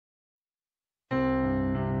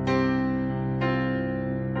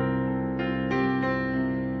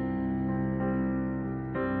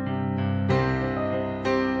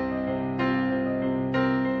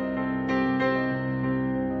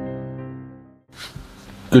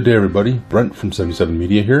Good day, everybody. Brent from 77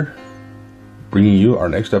 Media here, bringing you our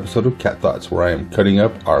next episode of Cat Thoughts, where I am cutting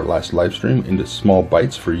up our last live stream into small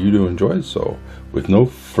bites for you to enjoy. So, with no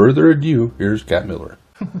further ado, here's Cat Miller.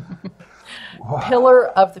 Pillar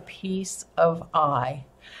of the Peace of I.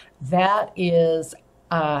 That is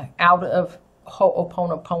out of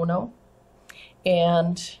Ho'oponopono,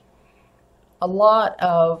 and a lot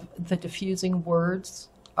of the diffusing words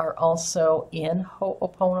are also in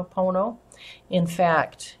Ho'oponopono. In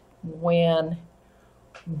fact, when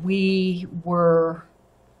we were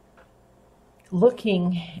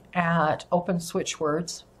looking at open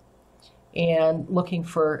switchwords and looking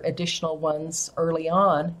for additional ones early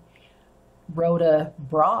on, Rhoda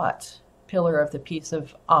brought Pillar of the Peace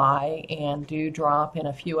of I and Dewdrop and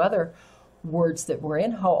a few other words that were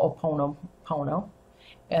in Ho'oponopono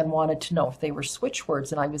and wanted to know if they were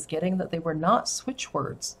switchwords, and I was getting that they were not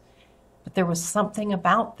switchwords, but there was something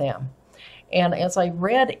about them. And as I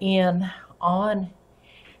read in on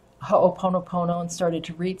Ho'oponopono and started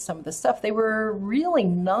to read some of the stuff, they were really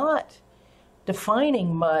not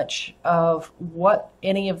defining much of what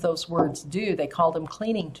any of those words do. They called them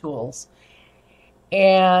cleaning tools.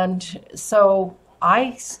 And so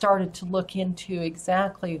I started to look into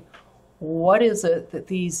exactly what is it that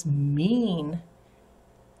these mean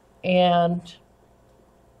and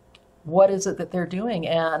what is it that they're doing.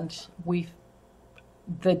 And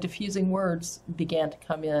the diffusing words began to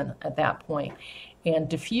come in at that point. And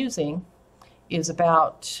diffusing is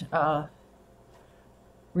about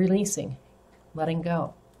releasing, letting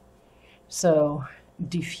go. So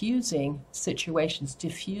diffusing situations,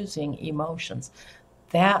 diffusing emotions,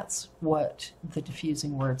 that's what the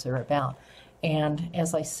diffusing words are about. And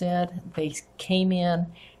as I said, they came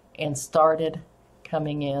in and started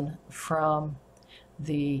coming in from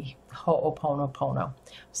the Ho'oponopono.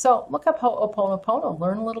 So look up Ho'oponopono,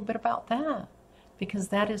 learn a little bit about that, because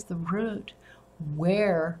that is the root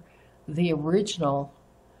where the original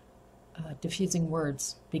diffusing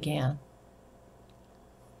words began.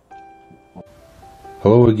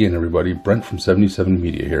 Hello again, everybody. Brent from 77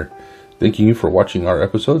 Media here. Thanking you for watching our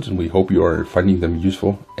episodes, and we hope you are finding them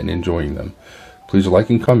useful and enjoying them. Please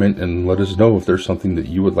like and comment and let us know if there's something that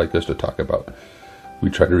you would like us to talk about.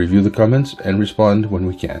 We try to review the comments and respond when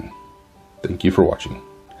we can. Thank you for watching.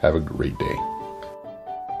 Have a great day.